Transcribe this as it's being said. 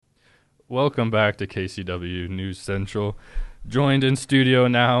Welcome back to KCW News Central. Joined in studio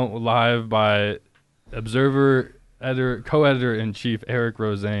now live by Observer co-editor-in-chief Eric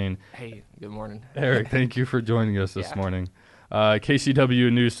Rosane. Hey, good morning. Eric, thank you for joining us this Yeah. morning.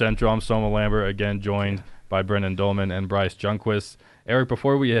 KCW News Central, I'm Soma Lambert, again joined by Brendan Dolman and Bryce Junquist. Eric,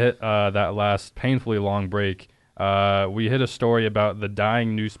 before we hit that last painfully long break, we hit a story about the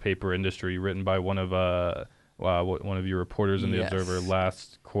dying newspaper industry written by one of your reporters in the Yes. Observer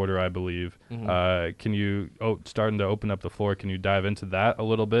last quarter, I believe. Mhm. Can you, starting to open up the floor, can you dive into that a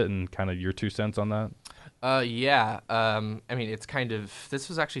little bit and kind of your 2 cents on that? Yeah. I mean, it's kind of, this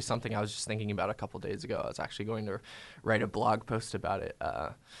was actually something I was just thinking about a couple days ago. I was actually going to write a blog post about it.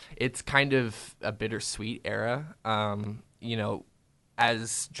 It's kind of a bittersweet era.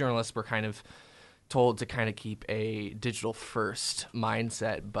 As journalists, we're kind of told to kind of keep a digital first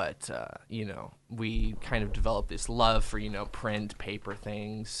mindset, but we kind of develop this love for print, paper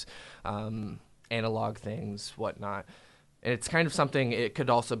things, analog things, whatnot. It's kind of something. It could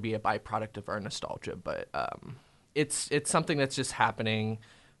also be a byproduct of our nostalgia, but it's something that's just happening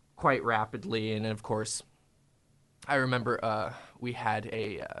quite rapidly. And of course, I remember we had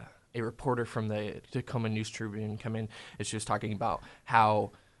a reporter from the Tacoma News Tribune come in, and she was talking about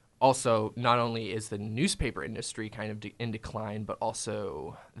how also not only is the newspaper industry kind of in decline, but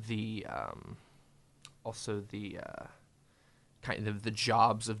also the kind of the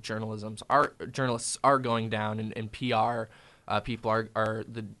jobs of journalists are going down, and PR people are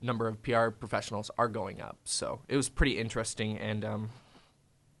the number of PR professionals are going up. So it was pretty interesting, and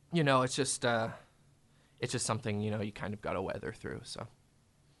it's just something you kind of got to weather through. So.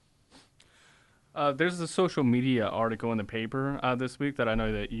 There's a social media article in the paper this week that I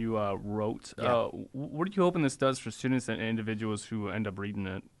know that you wrote. Yeah. What are you hoping this does for students and individuals who end up reading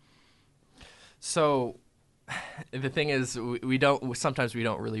it? So the thing is, sometimes we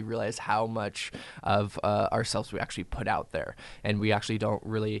don't really realize how much of ourselves we actually put out there, and we actually don't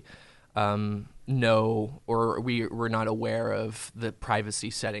really know, or we're not aware of the privacy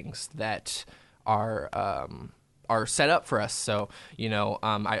settings that are set up for us. So,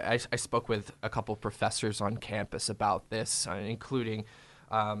 I spoke with a couple professors on campus about this, including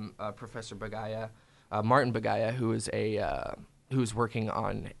Professor Bagaya, Martin Bagaya, who is who's working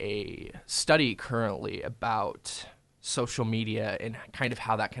on a study currently about social media and kind of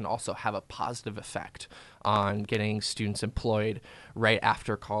how that can also have a positive effect on getting students employed right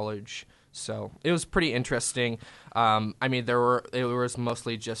after college. So it was pretty interesting. It was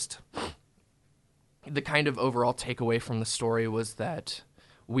mostly just the kind of overall takeaway from the story was that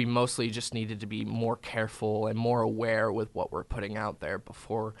we mostly just needed to be more careful and more aware with what we're putting out there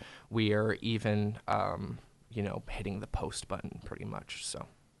before we are even hitting the post button pretty much. So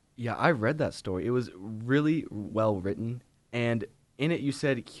Yeah, I read that story. It was really well written, and in it you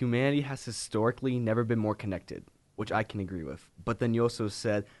said humanity has historically never been more connected, which I can agree with. But then you also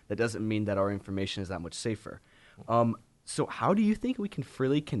said that doesn't mean that our information is that much safer. So how do you think we can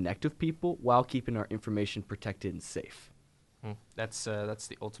freely connect with people while keeping our information protected and safe? That's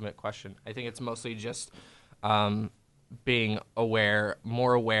the ultimate question. I think it's mostly just being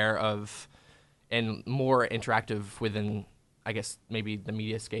more aware of, and more interactive within, I guess, maybe the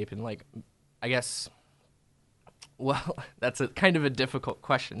mediascape, and well, that's a kind of a difficult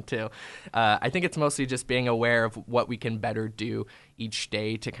question too. I think it's mostly just being aware of what we can better do each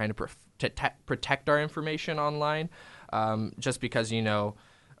day to kind of protect our information online. Just because, I know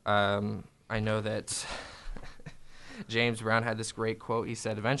that James Brown had this great quote. He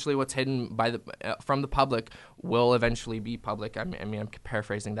said, "Eventually, what's hidden from the public will eventually be public." I mean, I'm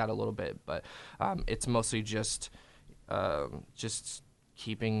paraphrasing that a little bit, but it's mostly just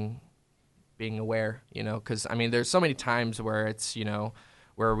being aware, because there's so many times where it's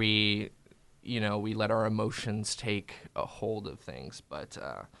where we let our emotions take a hold of things, but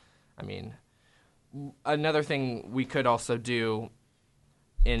another thing we could also do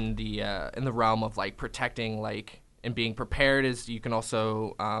in the realm of protecting and being prepared is you can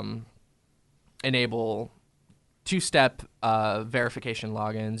also enable two-step verification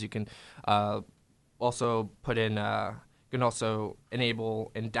logins. You can also put in you can also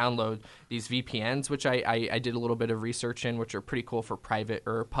enable and download these VPNs, which I did a little bit of research in, which are pretty cool for private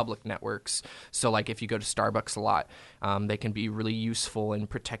or public networks. So if you go to Starbucks a lot, they can be really useful in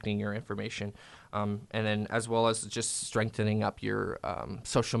protecting your information. And then as well as just strengthening up your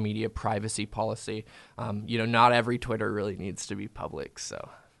social media privacy policy. Not every Twitter really needs to be public.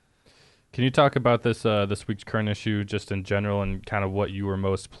 So, Can you talk about this week's current issue just in general and kind of what you were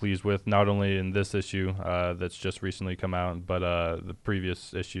most pleased with, not only in this issue that's just recently come out, but the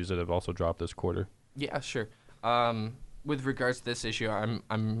previous issues that have also dropped this quarter? Yeah, sure. with regards to this issue, I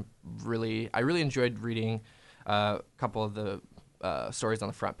really enjoyed reading a couple of the stories on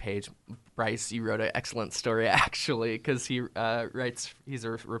the front page. Bryce, you wrote an excellent story actually, because he's a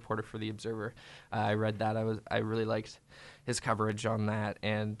reporter for the Observer. I read that. I really liked his coverage on that,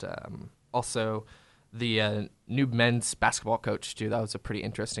 and also the new men's basketball coach too. That was a pretty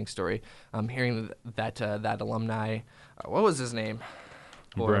interesting story. Hearing that that alumni, what was his name?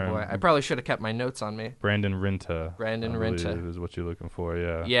 Boy, I probably should have kept my notes on me. Brandon Rinta. Brandon Rinta is what you're looking for,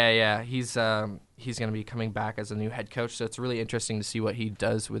 yeah. Yeah. He's going to be coming back as a new head coach, so it's really interesting to see what he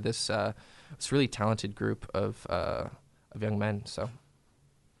does with this really talented group of young men. So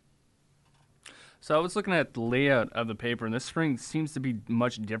I was looking at the layout of the paper, and this spring seems to be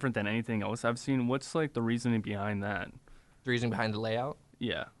much different than anything else I've seen. What's like the reasoning behind that? the reason behind the layout.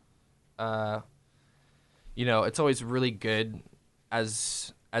 Yeah. It's always really good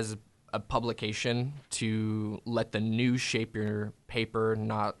as a publication to let the news shape your paper,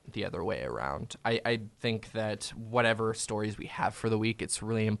 not the other way around. I think that whatever stories we have for the week, it's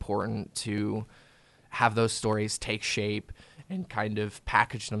really important to have those stories take shape and kind of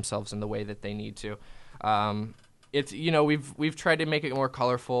package themselves in the way that they need to. It's we've tried to make it more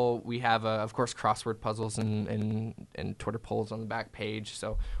colorful. We have of course crossword puzzles and Twitter polls on the back page,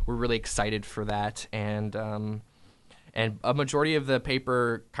 so we're really excited for that. And a majority of the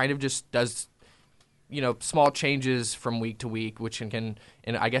paper kind of just does small changes from week to week, which can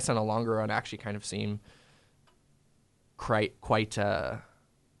and I guess on a longer run actually kind of seem quite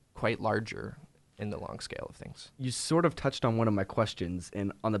larger in the long scale of things. You sort of touched on one of my questions,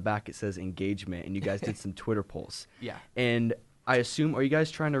 and on the back it says engagement, and you guys did some Twitter polls. Yeah. And I assume, are you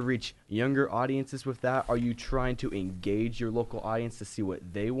guys trying to reach younger audiences with that? Are you trying to engage your local audience to see what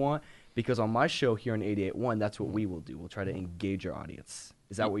they want? Because on my show here on 88.1, that's what we will do. We'll try to engage our audience.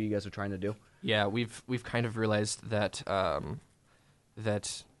 Is that what you guys are trying to do? Yeah, we've kind of realized that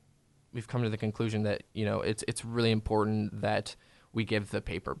that we've come to the conclusion that it's really important that we give the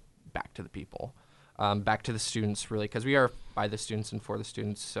paper back to the people. Back to the students, really, because we are by the students and for the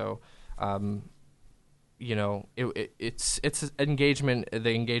students. So, it's engagement.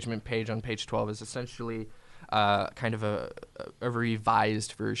 The engagement page on page 12 is essentially kind of a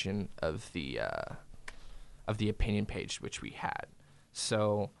revised version of the opinion page which we had.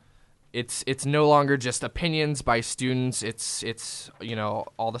 So, it's no longer just opinions by students. It's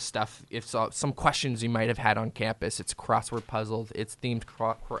all the stuff. If some questions you might have had on campus, it's crossword puzzles. It's themed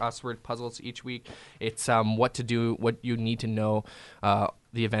crossword puzzles each week. It's what to do, what you need to know, the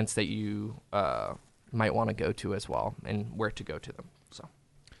events that you might want to go to as well, and where to go to them. So,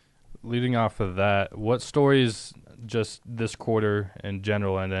 leading off of that, what stories just this quarter in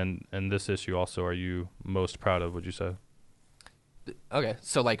general, and then in this issue also, are you most proud of? Would you say? Okay,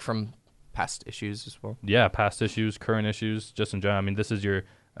 so like from past issues as well? Yeah, past issues, current issues, just in general. I mean, this is your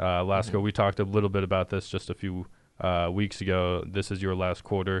last go. We talked a little bit about this just a few weeks ago. This is your last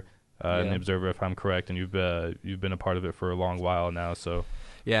quarter in the Observer, if I'm correct, and you've been a part of it for a long while now. So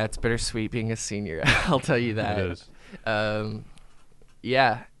yeah, it's bittersweet being a senior. I'll tell you that. It is.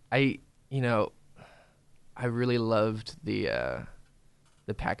 I really loved the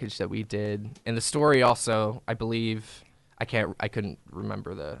package that we did, and the story also. I believe. I couldn't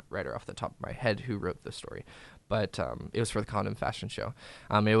remember the writer off the top of my head who wrote the story, but it was for the Condom Fashion Show.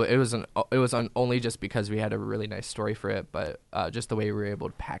 It was only just because we had a really nice story for it, but just the way we were able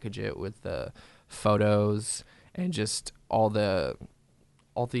to package it with the photos and just all the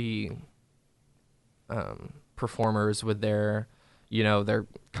performers with their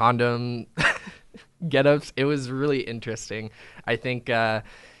condom get-ups. It was really interesting. I think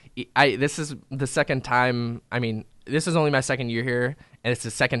this is the second time. I mean, this is only my second year here, and it's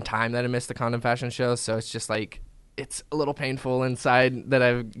the second time that I missed the Condom Fashion Show, so it's just like it's a little painful inside that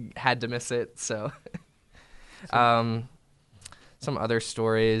I've had to miss it. So, some other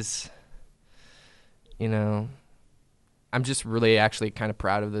stories, I'm just really actually kind of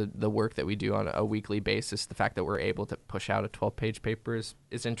proud of the work that we do on a weekly basis. The fact that we're able to push out a 12-page paper is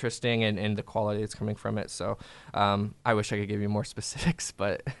interesting, and the quality that's coming from it. So I wish I could give you more specifics,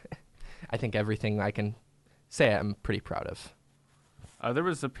 but I think everything I can say I'm pretty proud of. There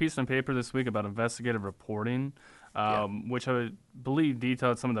was a piece on paper this week about investigative reporting, which I would believe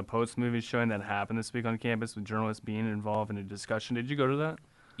detailed some of the post-movies showing that happened this week on campus with journalists being involved in a discussion. Did you go to that?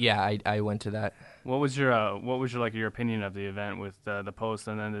 Yeah, I went to that. What was your your opinion of the event with the post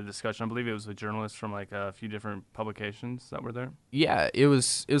and then the discussion? I believe it was with journalists from like a few different publications that were there. Yeah, it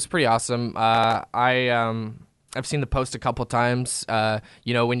was pretty awesome. I've seen the post a couple times.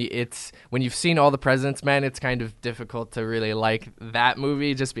 When you've seen All the President's Men, it's kind of difficult to really like that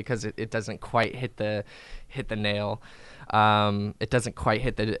movie just because it doesn't quite hit the nail. It doesn't quite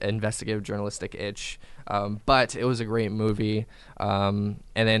hit the investigative journalistic itch, but it was a great movie. And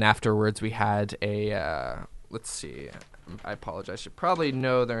then afterwards, we had let's see. I apologize. I should probably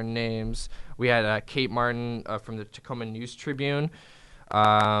know their names. We had Kate Martin from the Tacoma News Tribune,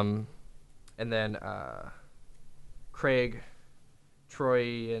 and then Craig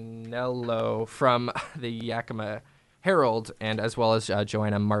Troianello from the Yakima Herald, and as well as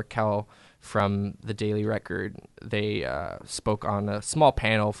Joanna Markel from the Daily Record. They spoke on a small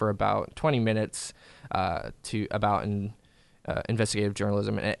panel for about 20 minutes about investigative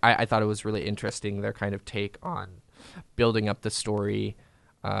journalism, and I thought it was really interesting, their kind of take on building up the story,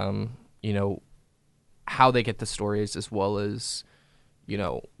 how they get the stories, as well as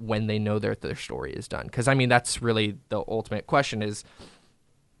when they know their story is done. Because that's really the ultimate question: is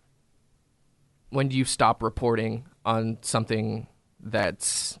when do you stop reporting on something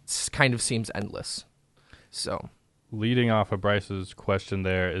that kind of seems endless? So, leading off of Bryce's question,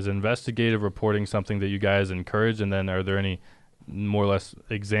 there is investigative reporting something that you guys encourage, and then are there any more or less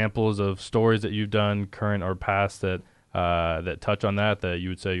examples of stories that you've done, current or past, that touch on that you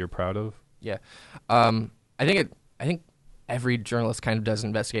would say you're proud of? Yeah, I think every journalist kind of does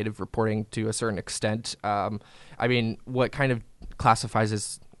investigative reporting to a certain extent. What kind of classifies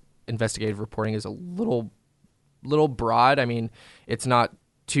as investigative reporting is a little broad. It's not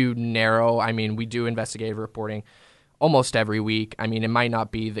too narrow. We do investigative reporting almost every week. It might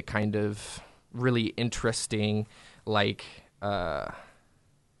not be the kind of really interesting, like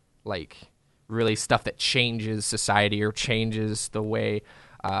really stuff that changes society or changes the way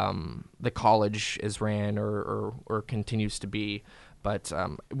the college is ran or continues to be. But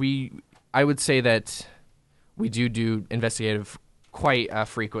I would say that we do investigative quite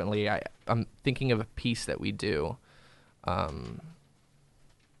frequently. I'm thinking of a piece that we do.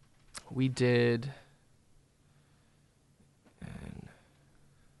 We did, and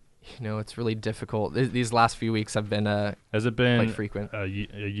it's really difficult. These last few weeks have been has it been quite frequent. A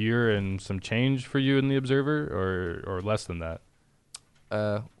year and some change for you in the Observer, or less than that?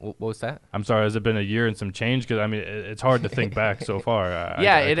 What was that? I'm sorry, has it been a year and some change? Because it's hard to think back so far.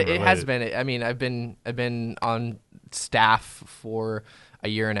 It has been. I've been on staff for a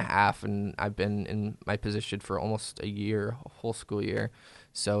year and a half, and I've been in my position for almost a whole school year.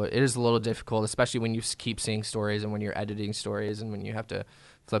 So it is a little difficult, especially when you keep seeing stories and when you're editing stories and when you have to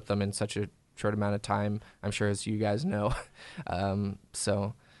flip them in such a short amount of time, I'm sure, as you guys know.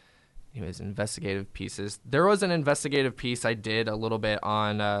 Anyways, investigative pieces. There was an investigative piece I did a little bit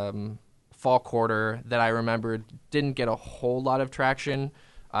on fall quarter that I remember didn't get a whole lot of traction,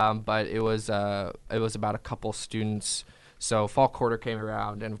 but it was about a couple students. So fall quarter came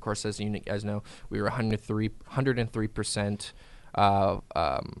around, and of course, as you guys know, we were 103%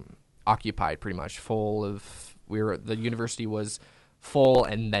 occupied, pretty much full of. The university was full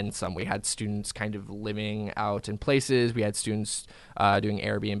and then some. We had students kind of living out in places. We had students doing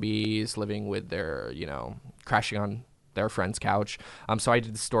Airbnbs, living with their, crashing on their friend's couch. So I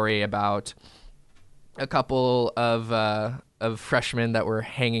did the story about a couple of freshmen that were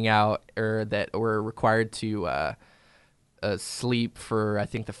hanging out, or that were required to sleep for, I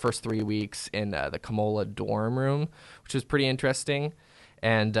think, the first 3 weeks in the Kamola dorm room, which was pretty interesting.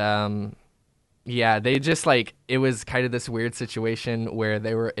 And they just it was kind of this weird situation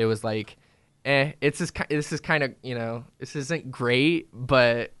where it was like, this is kind of, this isn't great,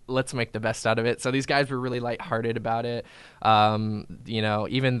 but let's make the best out of it. So these guys were really lighthearted about it.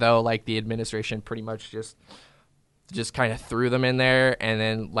 Even though the administration pretty much just kind of threw them in there, and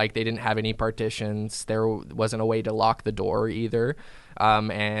then they didn't have any partitions. There wasn't a way to lock the door either.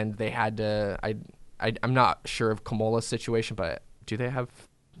 And they had to, I'm not sure of Kamola's situation, but do they have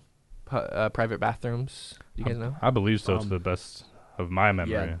private bathrooms? Do you guys know? I believe so, to the best of my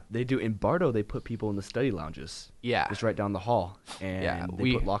memory. Yeah, they do. In Bardo, they put people in the study lounges. Yeah. Just right down the hall. And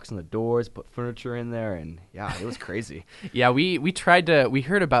they put locks on the doors, put furniture in there, and it was crazy. Yeah, we tried to, we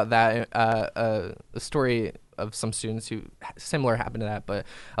heard about that, a story of some students who similar happened to that, but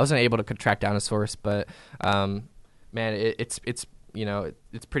I wasn't able to track down a source. But it's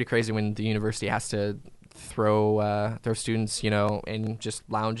pretty crazy when the university has to throw students, in just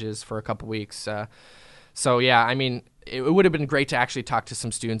lounges for a couple weeks. It would have been great to actually talk to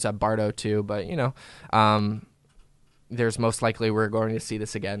some students at Bardo too, but there's most likely we're going to see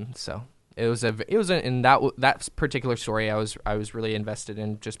this again. So it was in that particular story I was really invested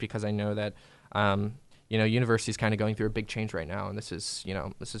in, just because I know that university's kind of going through a big change right now, and this is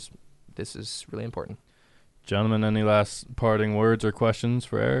really important. Gentlemen, any last parting words or questions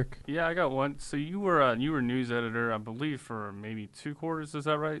for Eric? Yeah, I got one. So you were news editor, I believe, for maybe 2 quarters. Is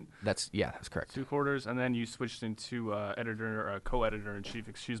that right? That's correct. 2 quarters, and then you switched into co-editor in chief.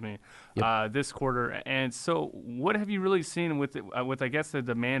 Excuse me. Yep. This quarter. And so, what have you really seen with I guess the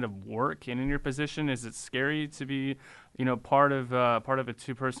demand of work and in your position? Is it scary to be, part of a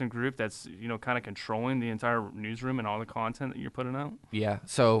 2-person group that's kind of controlling the entire newsroom and all the content that you're putting out? Yeah.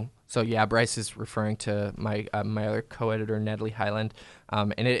 So yeah, Bryce is referring to my other co-editor, Natalie Highland,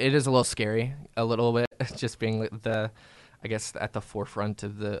 and it is a little scary, a little bit, just being I guess at the forefront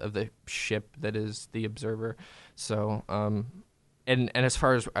of the ship that is the Observer. So and as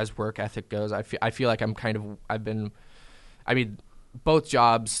far as work ethic goes, I feel like both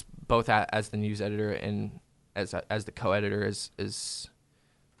jobs, both as the news editor and as the co-editor is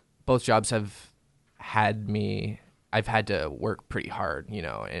both jobs have had me. I've had to work pretty hard,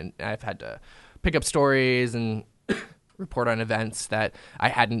 and I've had to pick up stories and report on events that I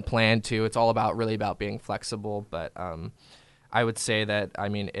hadn't planned to. It's all really about being flexible, but I would say that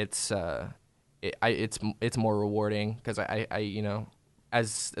it's more rewarding because I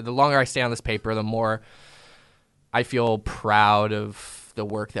as the longer I stay on this paper, the more I feel proud of the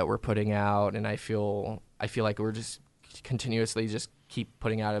work that we're putting out, and I feel like we're just continuously just keep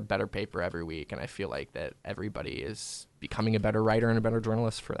putting out a better paper every week, and I feel like that everybody is becoming a better writer and a better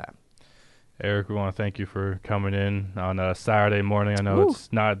journalist for that. Eric, we want to thank you for coming in on a Saturday morning. I know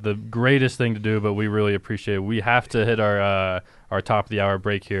it's not the greatest thing to do, but we really appreciate it. We have to hit our top of the hour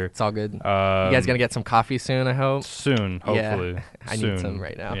break here. It's all good. You guys gonna get some coffee soon, I hope? Soon, hopefully. Yeah, I soon. need some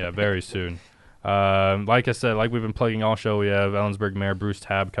right now. Yeah, very soon. Like I said, like we've been plugging all show, we have Ellensburg Mayor Bruce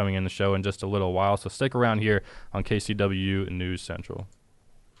Tabb coming in the show in just a little while. So stick around here on KCWU News Central.